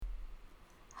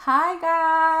Hi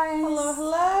guys!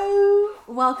 Hello.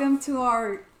 Welcome to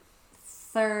our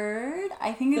third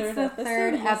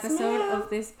episode of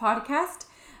this podcast.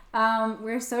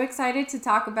 We're so excited to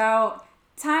talk about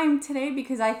time today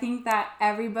because I think that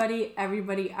everybody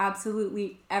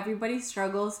absolutely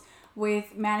struggles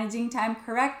with managing time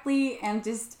correctly and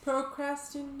just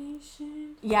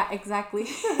Procrastination. Yeah, exactly.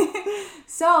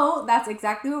 So that's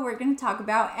exactly what we're going to talk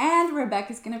about, and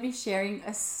Rebecca's going to be sharing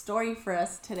a story for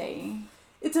us today.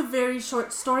 It's a very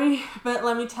short story, but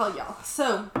let me tell y'all.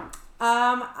 So,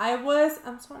 I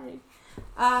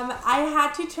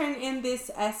had to turn in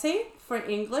this essay for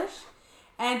English.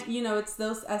 And, it's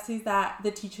those essays that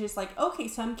the teacher's like, okay,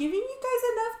 so I'm giving you guys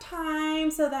enough time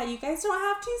so that you guys don't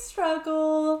have to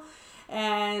struggle.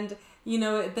 And,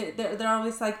 they're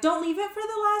always like, don't leave it for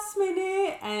the last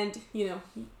minute. And,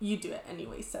 you do it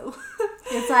anyway, so.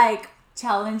 It's like,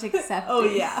 challenge accepted. Oh,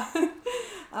 yeah.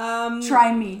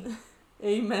 Try me.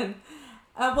 Amen.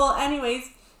 Anyways,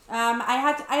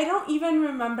 I don't even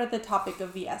remember the topic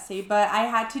of the essay, but I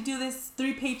had to do this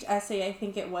 3-page essay, I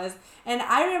think it was. And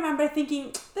I remember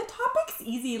thinking, the topic's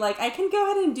easy. Like, I can go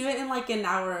ahead and do it in like an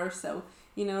hour or so.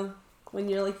 When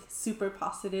you're like super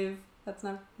positive. That's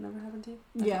never happened to you?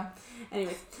 Okay. Yeah.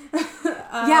 Anyways.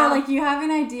 Yeah, like you have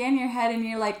an idea in your head and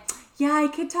you're like, yeah, I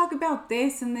could talk about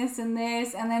this and this and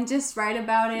this, and then just write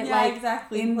about it. Yeah, like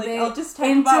exactly. I'll just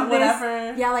type about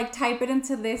whatever. Yeah, like type it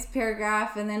into this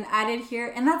paragraph and then add it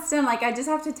here, and that's done. Like I just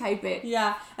have to type it.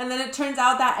 Yeah, and then it turns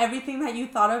out that everything that you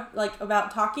thought of, like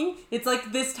about talking, it's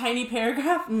like this tiny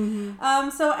paragraph. Mm-hmm.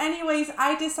 So anyways,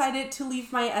 I decided to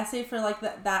leave my essay for like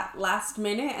that last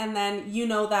minute, and then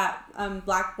that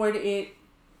Blackboard it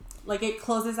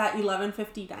closes at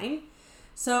 11:59.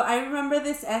 So I remember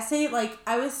this essay, like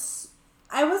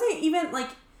I wasn't even like,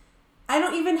 I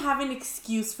don't even have an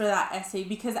excuse for that essay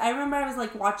because I remember I was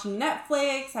like watching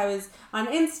Netflix, I was on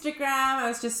Instagram, I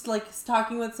was just like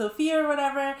talking with Sophia or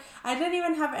whatever. I didn't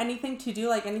even have anything to do,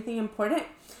 like anything important.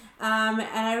 And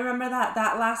I remember that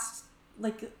last,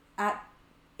 like at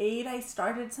 8 I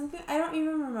started something, I don't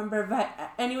even remember, but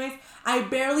anyways, I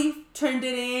barely turned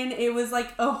it in. It was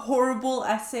like a horrible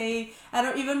essay. I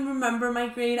don't even remember my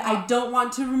grade. I don't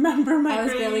want to remember my grade. I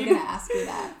was barely gonna ask you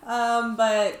that.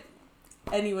 But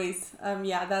anyways,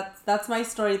 that's my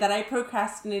story, that I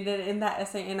procrastinated in that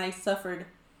essay and I suffered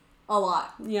a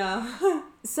lot. Yeah.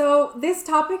 So this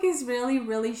topic is really,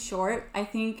 really short. I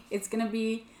think it's gonna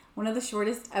be one of the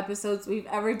shortest episodes we've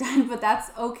ever done, but that's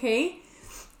okay.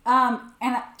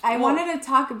 And I wanted to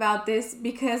talk about this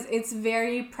because it's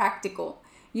very practical.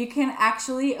 You can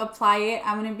actually apply it.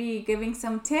 I'm going to be giving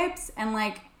some tips and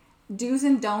like do's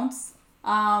and don'ts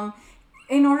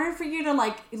in order for you to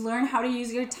like learn how to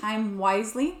use your time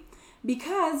wisely,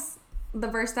 because the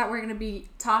verse that we're going to be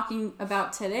talking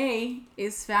about today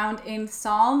is found in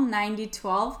Psalm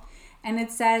 90:12, and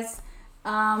it says,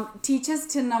 teach us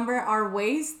to number our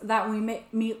ways that we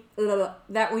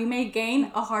may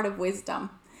gain a heart of wisdom.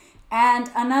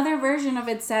 And another version of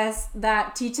it says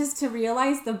that teach us to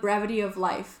realize the brevity of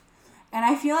life. And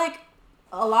I feel like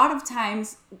a lot of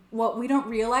times what we don't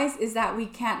realize is that we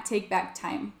can't take back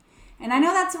time. And I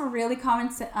know that's a really common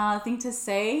thing to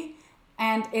say,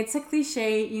 and it's a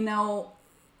cliche,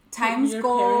 time's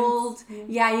gold.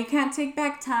 Yeah, you can't take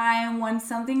back time. When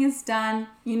something is done,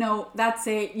 that's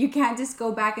it. You can't just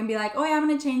go back and be like, oh yeah, I'm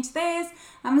going to change this.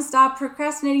 I'm going to stop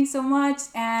procrastinating so much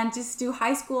and just do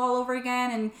high school all over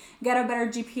again and get a better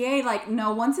GPA. Like,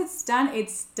 no, once it's done,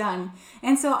 it's done.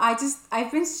 And so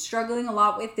I've been struggling a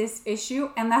lot with this issue.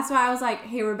 And that's why I was like,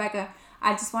 hey, Rebecca,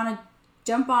 I just want to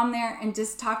jump on there and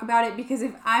just talk about it, because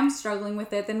if I'm struggling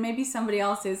with it, then maybe somebody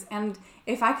else is. And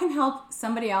if I can help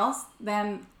somebody else,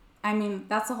 then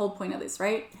that's the whole point of this,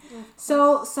 right?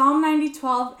 So Psalm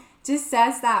 90:12 just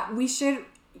says that we should,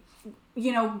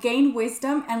 gain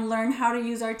wisdom and learn how to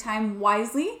use our time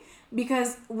wisely,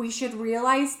 because we should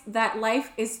realize that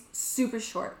life is super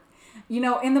short.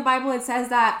 In the Bible, it says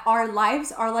that our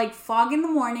lives are like fog in the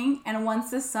morning, and once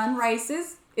the sun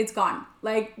rises, it's gone.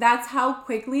 Like, that's how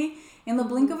quickly, in the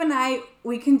blink of an eye,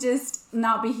 we can just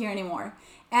not be here anymore.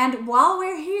 And while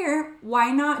we're here,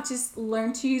 why not just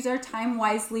learn to use our time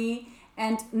wisely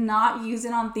and not use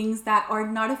it on things that are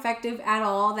not effective at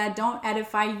all, that don't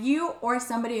edify you or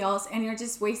somebody else, and you're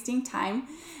just wasting time.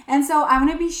 And so I'm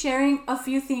going to be sharing a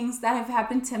few things that have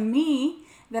happened to me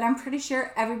that I'm pretty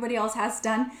sure everybody else has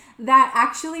done that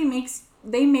actually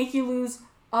make you lose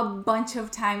a bunch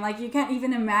of time. Like, you can't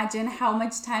even imagine how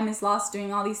much time is lost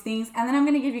doing all these things. And then I'm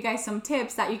going to give you guys some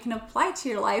tips that you can apply to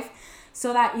your life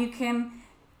so that you can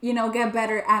get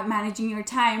better at managing your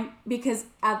time, because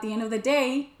at the end of the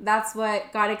day, that's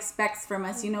what God expects from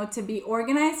us, to be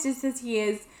organized just as He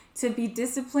is, to be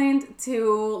disciplined,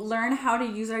 to learn how to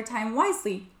use our time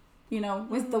wisely,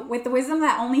 with the wisdom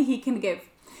that only He can give.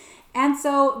 And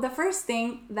so the first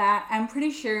thing that I'm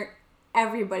pretty sure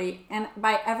everybody, and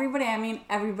by everybody I mean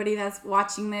everybody that's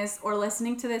watching this or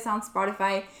listening to this on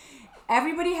Spotify,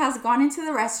 everybody has gone into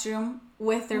the restroom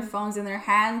with their phones in their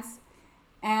hands,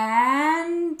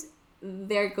 and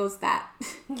there goes that.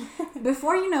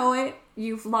 Before you know it,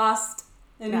 you've lost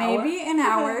maybe an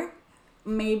hour,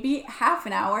 maybe half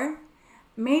an hour,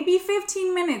 maybe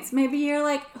 15 minutes. Maybe you're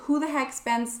like, who the heck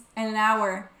spends an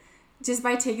hour just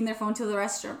by taking their phone to the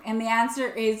restroom? And the answer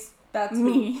is, that's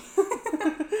me.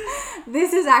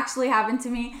 This has actually happened to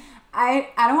me. I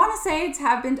don't want to say it's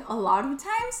happened a lot of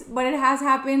times, but it has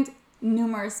happened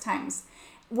numerous times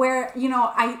where,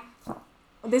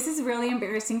 this is really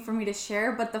embarrassing for me to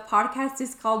share, but the podcast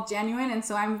is called Genuine. And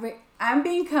so I'm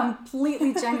being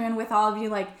completely genuine with all of you.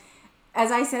 Like,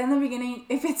 as I said in the beginning,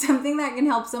 if it's something that can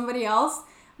help somebody else,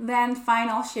 then fine,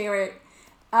 I'll share it.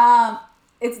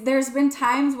 There's been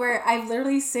times where I've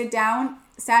literally sat down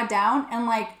and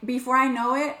like, before I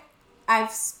know it,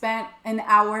 I've spent an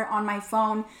hour on my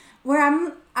phone where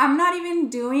I'm not even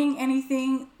doing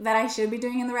anything that I should be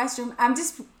doing in the restroom. I'm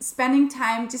just spending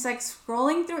time just like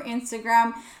scrolling through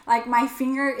Instagram. Like my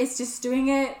finger is just doing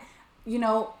it,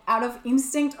 out of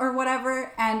instinct or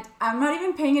whatever. And I'm not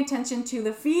even paying attention to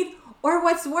the feed, or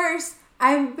what's worse,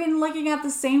 I've been looking at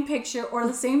the same picture or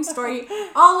the same story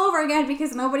all over again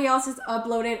because nobody else has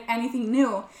uploaded anything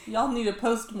new. Y'all need to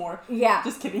post more. Yeah.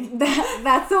 Just kidding.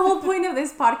 That's the whole point of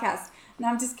this podcast. No,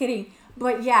 I'm just kidding.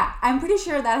 But yeah, I'm pretty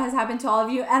sure that has happened to all of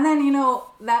you. And then,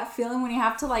 that feeling when you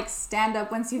have to like stand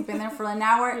up once you've been there for an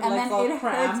hour and then it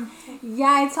hurts.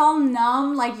 Yeah, it's all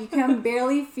numb. Like you can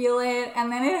barely feel it.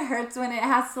 And then it hurts when it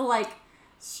has to like...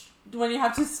 When you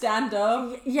have to stand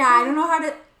up. Yeah, I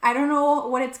don't know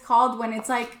what it's called when it's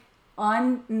like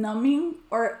unnumbing,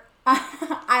 or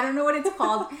I don't know what it's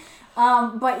called.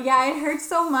 But yeah, it hurts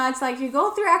so much. Like you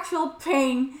go through actual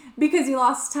pain because you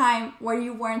lost time where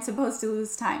you weren't supposed to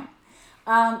lose time.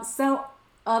 So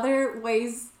other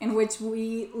ways in which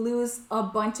we lose a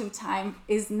bunch of time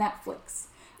is Netflix.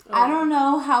 Oh, I don't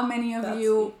know how many of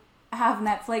you have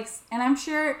Netflix, and I'm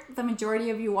sure the majority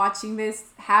of you watching this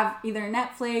have either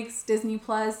Netflix, Disney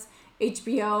Plus,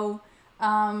 HBO.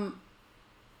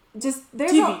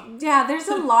 There's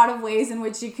a lot of ways in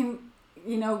which you can,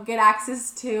 get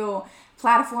access to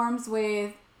platforms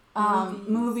with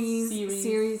movies,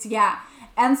 series. Yeah.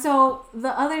 And so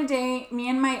the other day, me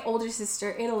and my older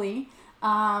sister, Italy,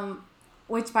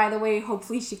 which by the way,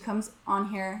 hopefully she comes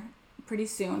on here pretty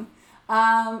soon.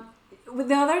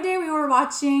 The other day we were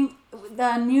watching,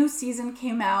 the new season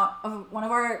came out of one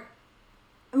of our,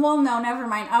 well, no, never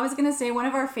mind. I was going to say one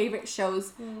of our favorite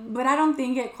shows, but I don't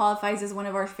think it qualifies as one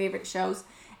of our favorite shows.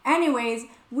 Anyways,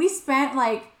 we spent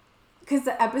because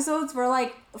the episodes were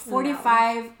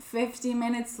 45, 50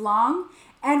 minutes long.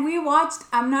 And we watched,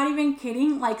 I'm not even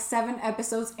kidding, 7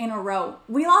 episodes in a row.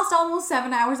 We lost almost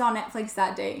 7 hours on Netflix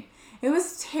that day. It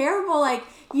was terrible.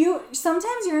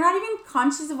 Sometimes you're not even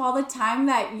conscious of all the time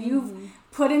that you've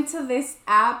put into this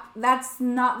app. That's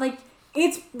not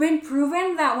it's been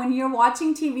proven that when you're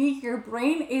watching TV, your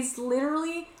brain is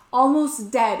literally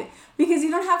almost dead because you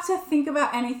don't have to think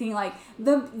about anything.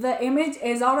 The image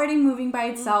is already moving by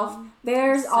itself.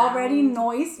 There's already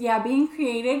noise being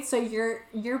created, so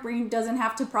your brain doesn't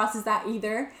have to process that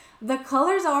either. The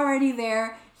color's already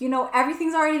there,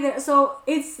 everything's already there, so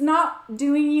it's not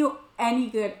doing you any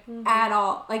good at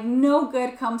all. No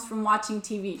good comes from watching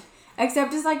TV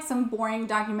except just some boring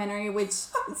documentary, which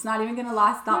it's not even gonna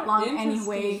last that long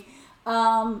anyway.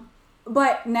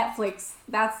 But Netflix,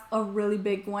 that's a really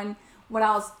big one. What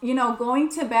else? Going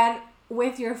to bed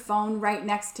with your phone right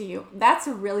next to you. That's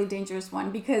a really dangerous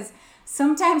one because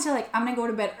sometimes you're I'm going to go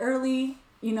to bed early.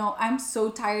 I'm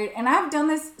so tired. And I've done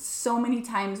this so many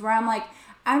times where I'm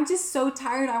I'm just so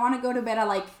tired. I want to go to bed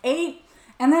at 8.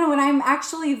 And then when I'm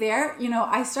actually there,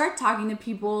 I start talking to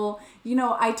people.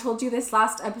 I told you this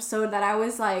last episode that I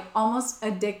was almost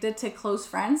addicted to close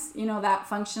friends, that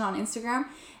function on Instagram.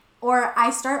 Or I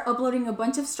start uploading a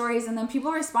bunch of stories and then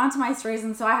people respond to my stories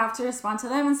and so I have to respond to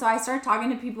them. And so I start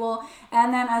talking to people.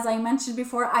 And then as I mentioned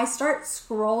before, I start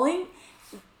scrolling.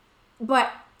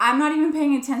 But I'm not even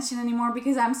paying attention anymore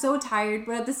because I'm so tired.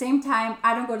 But at the same time,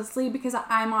 I don't go to sleep because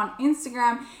I'm on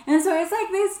Instagram. And so it's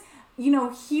this,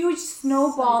 huge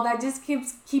snowball that just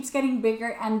keeps getting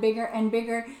bigger and bigger and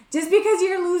bigger just because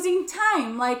you're losing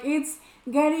time. Like it's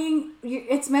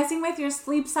messing with your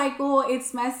sleep cycle.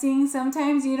 It's messing.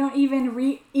 Sometimes you don't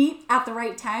even eat at the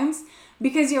right times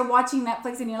because you're watching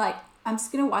Netflix and you're like, I'm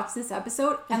just gonna watch this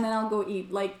episode and then I'll go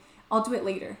eat. Like I'll do it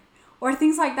later, or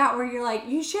things like that where you're like,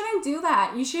 you shouldn't do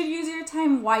that. You should use your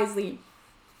time wisely.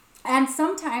 And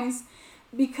sometimes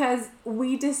because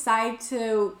we decide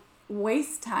to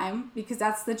waste time, because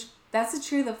that's the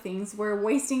truth of things, we're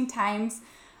wasting time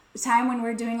when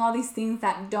we're doing all these things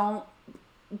that don't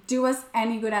do us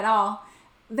any good at all,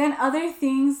 then other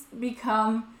things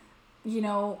become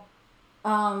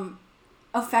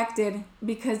affected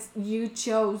because you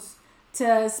chose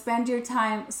to spend your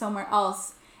time somewhere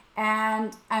else.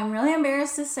 And I'm really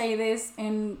embarrassed to say this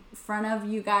in front of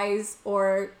you guys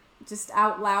or just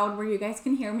out loud where you guys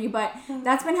can hear me, but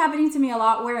that's been happening to me a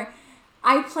lot, where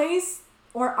I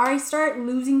start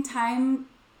losing time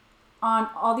on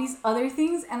all these other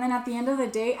things, and then at the end of the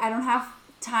day, I don't have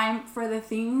time for the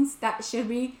things that should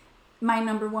be my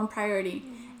number one priority.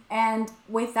 And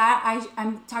with that,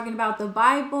 I'm talking about the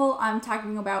Bible, I'm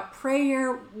talking about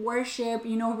prayer, worship,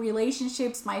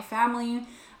 relationships, my family,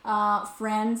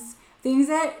 friends, things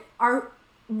that are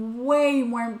way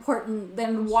more important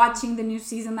than watching the new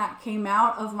season that came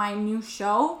out of my new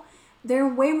show. They're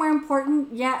way more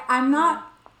important, yet I'm not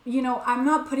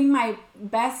putting my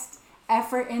best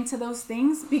effort into those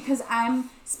things because I'm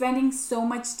spending so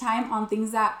much time on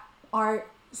things that are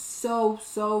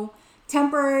so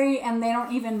temporary and they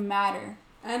don't even matter.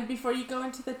 And before you go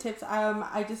into the tips,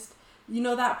 I just,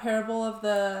 that parable of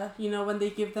the, when they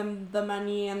give them the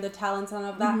money and the talents and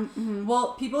all of that. Mm-hmm.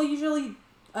 Well, people usually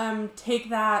take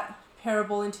that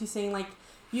parable into saying, like,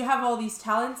 you have all these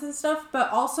talents and stuff, but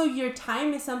also your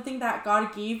time is something that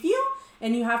God gave you,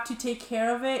 and you have to take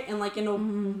care of it in a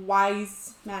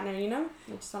wise manner,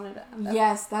 I just wanted to add that.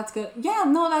 Yes, that's good. Yeah,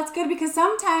 no, that's good, because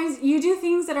sometimes you do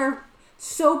things that are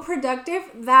so productive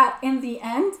that in the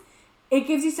end, it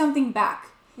gives you something back.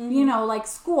 Mm-hmm. Like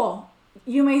school.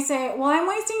 You may say, well, I'm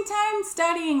wasting time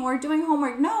studying or doing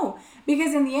homework. No,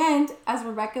 because in the end, as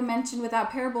Rebecca mentioned with that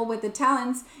parable with the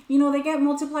talents, they get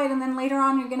multiplied, and then later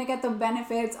on, you're going to get the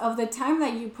benefits of the time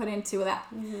that you put into that.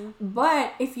 Mm-hmm.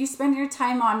 But if you spend your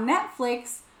time on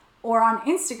Netflix or on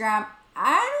Instagram,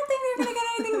 I don't think you're going to get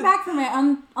anything back from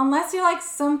it unless you're like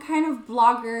some kind of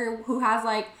blogger who has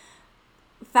like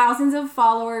thousands of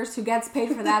followers who gets paid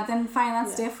for that, then fine,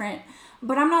 that's different.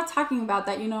 But I'm not talking about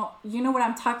that. You know what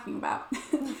I'm talking about.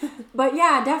 But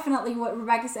yeah, definitely what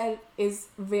Rebecca said is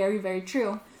very, very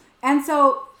true. And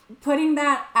so putting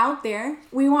that out there,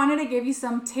 we wanted to give you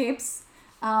some tips.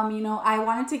 I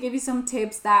wanted to give you some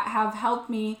tips that have helped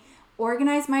me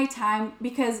organize my time,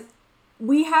 because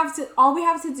all we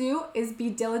have to do is be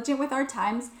diligent with our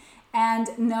times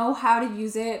and know how to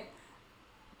use it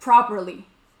properly.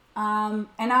 And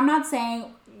I'm not saying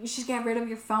you should get rid of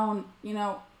your phone,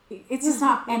 it's just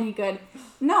not any good.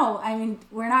 No, I mean,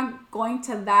 we're not going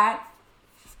to that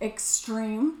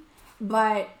extreme,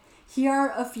 but here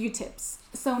are a few tips.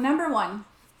 So number 1,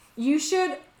 you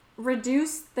should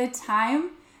reduce the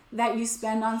time that you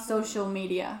spend on social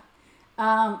media.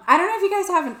 I don't know if you guys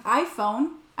have an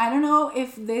iPhone. I don't know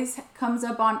if this comes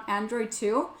up on Android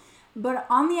too, but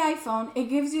on the iPhone, it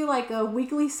gives you like a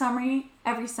weekly summary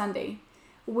every Sunday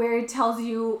where it tells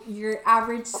you your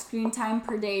average screen time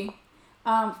per day.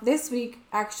 This week,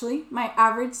 actually, my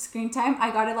average screen time,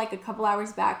 I got it like a couple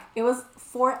hours back. It was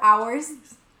 4 hours,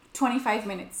 25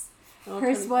 minutes.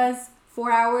 Hers was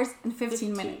 4 hours and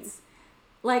 15 minutes.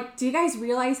 Like, do you guys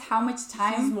realize how much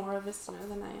time? She's more of a sinner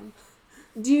than I am.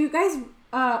 Do you guys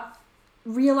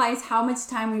realize how much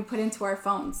time we put into our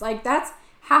phones? Like, that's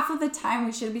half of the time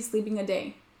we should be sleeping a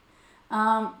day.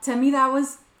 To me,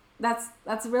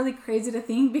 that's really crazy to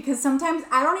think, because sometimes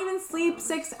I don't even sleep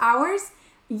 6 hours.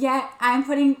 Yet I'm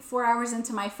putting 4 hours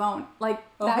into my phone. Like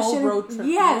a whole road trip.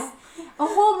 Yes, a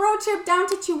whole road trip down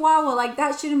to Chihuahua. Like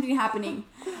that shouldn't be happening.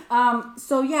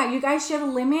 So yeah, you guys should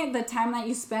limit the time that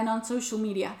you spend on social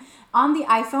media. On the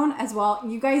iPhone as well,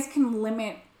 you guys can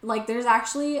limit. Like there's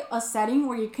actually a setting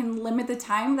where you can limit the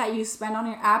time that you spend on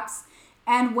your apps.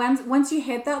 And once you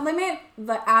hit that limit,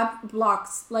 the app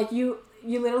blocks. Like you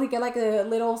literally get like a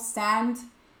little sand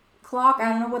clock. I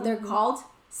don't know what they're called.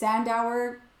 Sand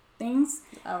hour things.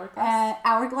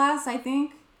 Hourglass, I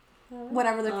think.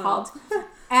 Whatever they're called.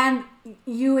 And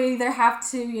you either have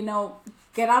to,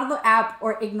 get out of the app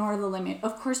or ignore the limit.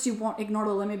 Of course, you won't ignore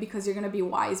the limit because you're going to be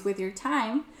wise with your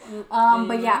time.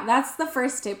 But yeah, that's the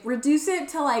first tip. Reduce it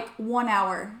to like 1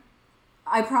 hour.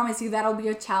 I promise you that'll be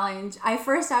a challenge. I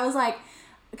was like,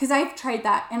 because I've tried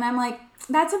that and I'm like,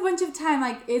 that's a bunch of time.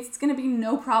 Like, it's gonna be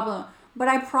no problem. But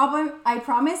I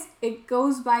promise it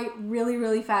goes by really,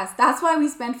 really fast. That's why we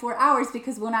spend 4 hours,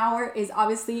 because 1 hour is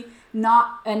obviously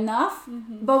not enough.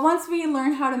 But once we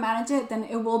learn how to manage it, then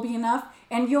it will be enough.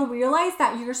 And you'll realize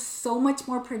that you're so much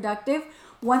more productive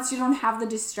once you don't have the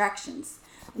distractions.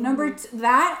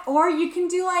 That, or you can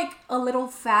do like a little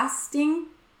fasting.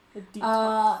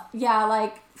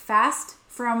 Like fast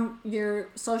from your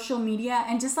social media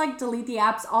and just like delete the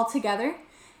apps altogether.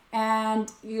 And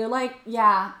you're like,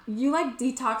 you like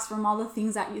detox from all the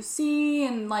things that you see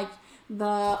and like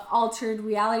the altered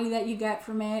reality that you get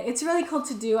from it. It's really cool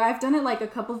to do. I've done it like a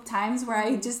couple of times where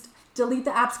I just delete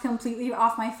the apps completely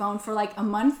off my phone for like a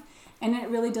month, and it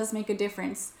really does make a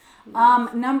difference.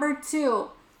 Number 2,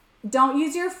 don't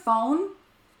use your phone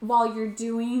while you're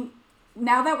doing,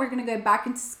 now that we're going to go back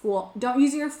into school, don't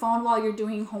use your phone while you're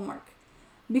doing homework.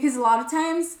 Because a lot of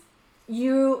times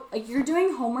you're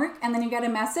doing homework and then you get a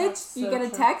message, you get a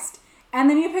text, and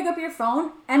then you pick up your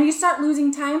phone and you start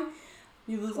losing time.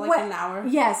 You lose like an hour.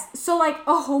 Yes. So like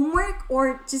a homework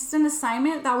or just an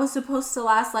assignment that was supposed to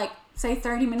last like say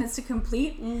 30 minutes to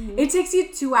complete, it takes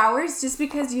you 2 hours just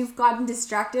because you've gotten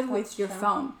distracted with your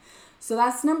phone. So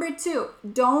that's number 2.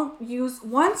 Don't use,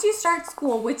 once you start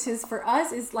school, which is for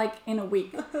us is like in a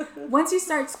week. Once you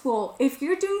start school, if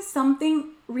you're doing something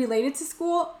related to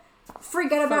school,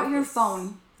 forget about your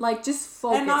phone. Like, just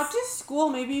focus. And not just school,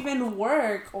 maybe even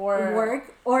work or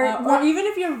even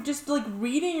if you're just like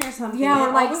reading or something. Yeah,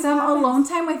 or like some alone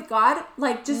time with God.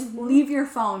 Like, just leave your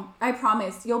phone. I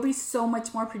promise. You'll be so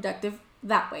much more productive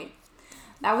that way.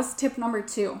 That was tip number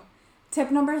 2. Tip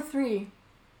number 3.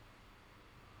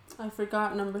 I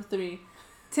forgot number 3.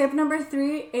 Tip number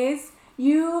 3 is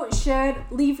you should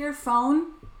leave your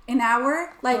phone an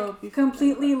hour,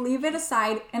 completely leave it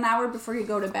aside an hour before you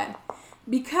go to bed.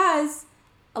 Because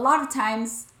a lot of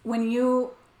times when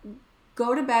you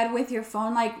go to bed with your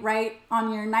phone like right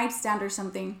on your nightstand or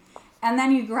something, and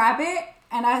then you grab it,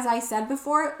 and as I said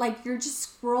before, like you're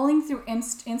just scrolling through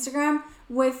Instagram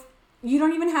with, you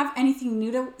don't even have anything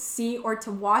new to see or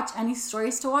to watch, any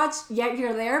stories to watch, yet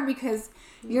you're there because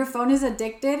your phone is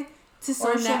addicted to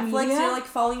social Netflix, media. you're like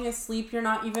falling asleep, you're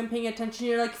not even paying attention,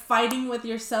 you're like fighting with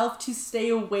yourself to stay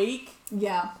awake.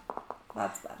 Yeah.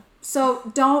 That's bad.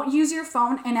 So don't use your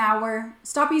phone an hour.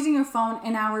 Stop using your phone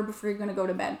an hour before you're going to go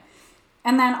to bed.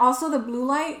 And then also the blue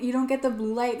light, you don't get the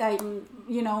blue light that,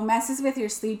 messes with your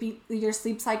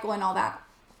sleep cycle and all that.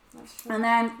 That's true. And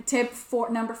then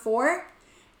number 4,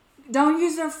 don't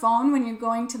use your phone when you're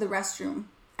going to the restroom.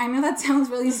 I know that sounds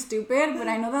really stupid, but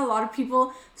I know that a lot of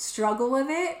people struggle with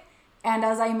it. And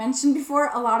as I mentioned before,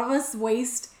 a lot of us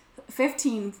waste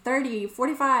 15, 30,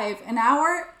 45, an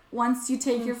hour once you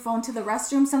take your phone to the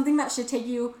restroom. Something that should take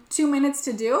you 2 minutes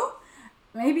to do,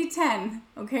 maybe 10,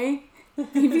 okay?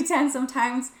 Maybe 10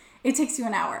 sometimes. It takes you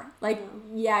an hour.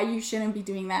 You shouldn't be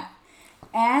doing that.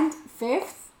 And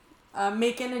 5th,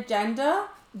 make an agenda.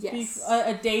 Yes.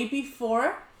 A day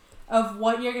before of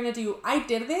what you're gonna do. I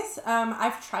did this.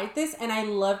 I've tried this and I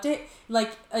loved it.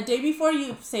 Like a day before,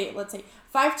 you say, let's say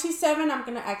 5 to 7, I'm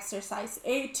gonna exercise.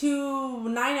 8 to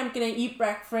 9, I'm gonna eat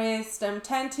breakfast.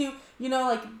 10 to,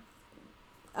 I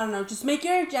don't know. Just make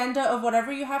your agenda of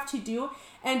whatever you have to do,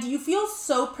 and you feel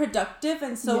so productive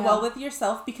and so well with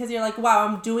yourself because you're like, wow,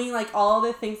 I'm doing like all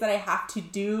the things that I have to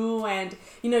do, and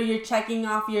you're checking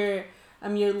off your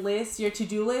list, your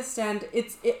to-do list, and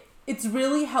it's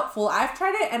really helpful. I've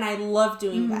tried it and I love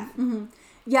doing that. Mm-hmm.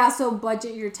 Yeah, so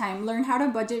budget your time. Learn how to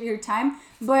budget your time.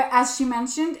 But as she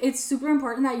mentioned, it's super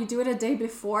important that you do it a day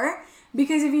before,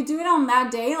 because if you do it on that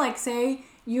day, like say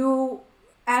you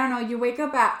wake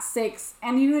up at 6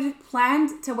 and you had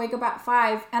planned to wake up at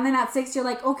 5, and then at 6 you're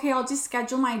like, okay, I'll just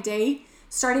schedule my day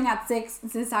starting at 6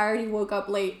 since I already woke up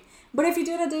late. But if you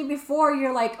do it a day before,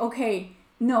 you're like, okay,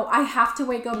 no, I have to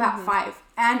wake up at 5.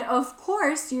 And of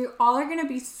course, you all are going to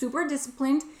be super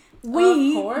disciplined.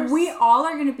 We all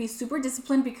are going to be super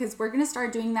disciplined because we're going to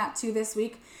start doing that too this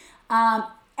week.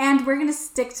 And we're going to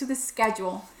stick to the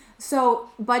schedule. So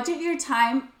budget your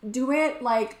time. Do it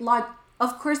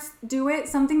of course, do it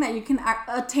something that you can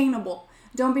attainable.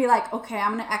 Don't be like, okay,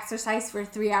 I'm going to exercise for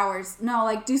 3 hours.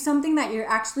 No, do something that you're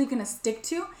actually going to stick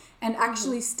to and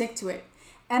actually stick to it.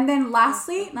 And then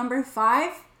lastly, number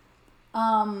 5.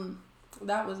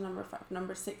 That was number 5.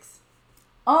 Number 6.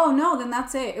 Oh, no, then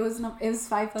that's it. It was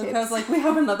 5 tips. Okay, I was like, we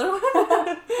have another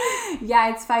one?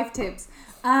 Yeah, it's 5 tips.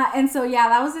 And so,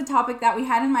 that was the topic that we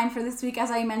had in mind for this week.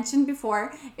 As I mentioned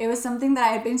before, it was something that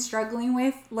I had been struggling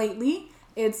with lately.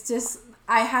 It's just,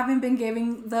 I haven't been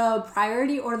giving the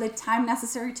priority or the time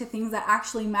necessary to things that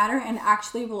actually matter and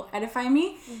actually will edify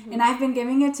me. Mm-hmm. And I've been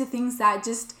giving it to things that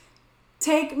just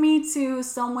take me to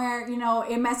somewhere, you know,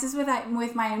 it messes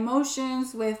with my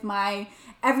emotions, with my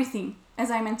everything,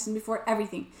 as I mentioned before,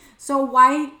 everything. So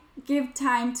why give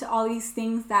time to all these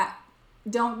things that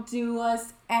don't do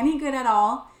us any good at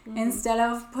all, instead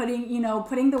of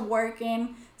putting the work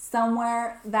in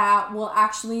somewhere that will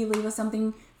actually leave us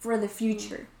something for the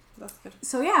future. That's good.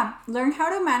 So yeah, learn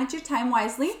how to manage your time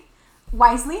wisely.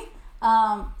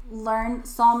 Learn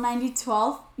Psalm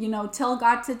 90:12. You know, tell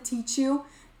God to teach you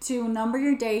to number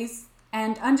your days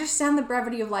and understand the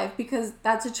brevity of life, because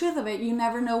that's the truth of it. You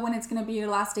never know when it's going to be your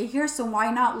last day here. So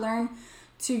why not learn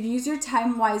to use your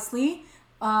time wisely?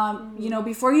 You know,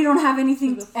 before you don't have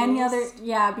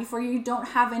before you don't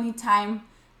have any time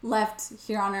left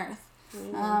here on earth.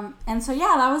 And so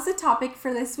yeah, that was the topic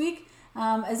for this week.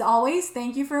 As always,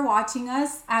 thank you for watching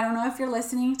us. I don't know if you're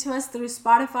listening to us through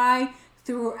Spotify,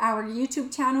 through our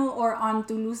YouTube channel, or on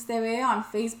Toulouse TV on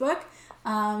Facebook.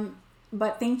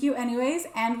 But thank you anyways,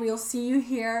 and we'll see you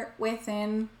here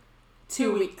within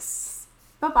 2 weeks.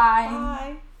 Bye-bye.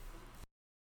 Bye.